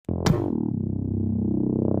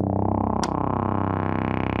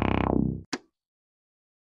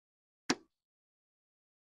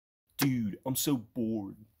I'm so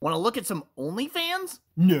bored. Want to look at some OnlyFans?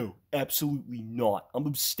 No, absolutely not. I'm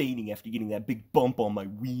abstaining after getting that big bump on my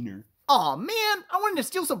wiener. Aw, man, I wanted to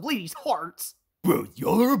steal some ladies' hearts. Bro,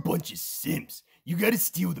 y'all are a bunch of simps. You gotta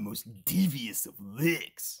steal the most devious of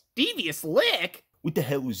licks. Devious lick? What the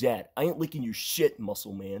hell is that? I ain't licking your shit,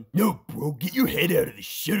 muscle man. No, bro, get your head out of the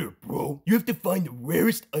shitter, bro. You have to find the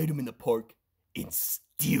rarest item in the park and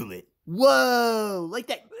steal it. Whoa, like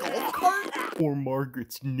that golf cart? Or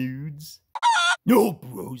Margaret's nudes. No,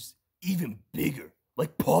 bros, even bigger.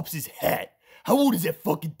 Like Pops' hat. How old is that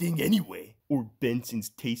fucking thing anyway? Or Benson's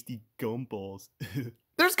tasty gumballs.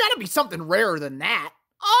 There's gotta be something rarer than that.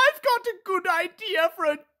 I've got a good idea for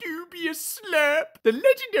a dubious slurp. The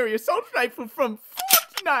legendary assault rifle from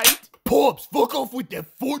Fortnite. Pops, fuck off with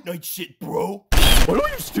that Fortnite shit, bro. Why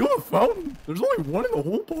don't you steal a fountain? There's only one in the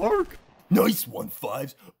whole park. Nice one,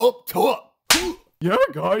 Fives. Up top. Yeah,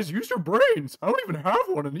 guys, use your brains. I don't even have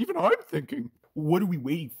one, and even I'm thinking. What are we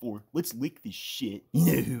waiting for? Let's lick this shit. You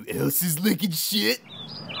know who else is licking shit?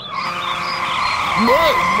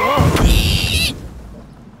 Mom!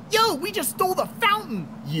 Yo, we just stole the fountain.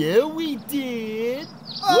 Yeah, we did.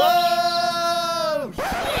 Oh,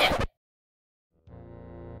 shit.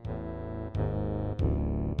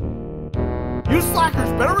 You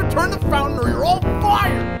slackers better return the fountain or you're all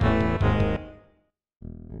fired.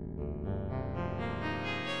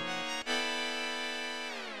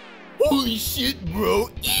 Holy shit, bro.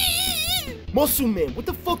 Muscle Man, what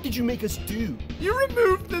the fuck did you make us do? You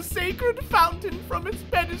removed the sacred fountain from its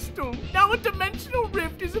pedestal. Now a dimensional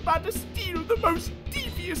rift is about to steal the most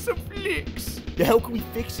devious of licks. Then how can we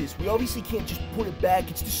fix this? We obviously can't just put it back.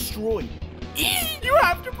 It's destroyed. You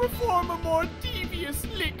have to perform a more devious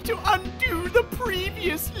lick to undo the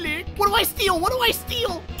previous lick. What do I steal? What do I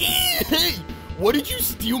steal? Hey, why did you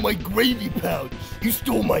steal my gravy pouch? You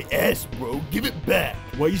stole my ass, bro. Give it back.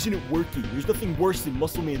 Why isn't it working? There's nothing worse than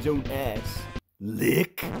Muscle Man's own ass.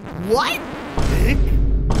 Lick. What? Lick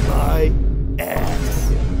my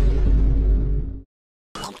ass.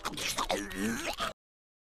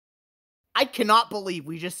 I cannot believe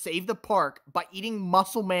we just saved the park by eating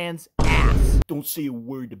Muscle Man's ass. Don't say a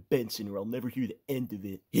word to Benson or I'll never hear the end of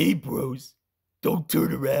it. Hey, bros. Don't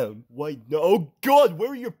turn around. Why no? Oh, God,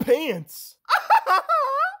 where are your pants?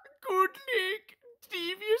 Good lick.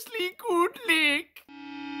 Deviously good lick.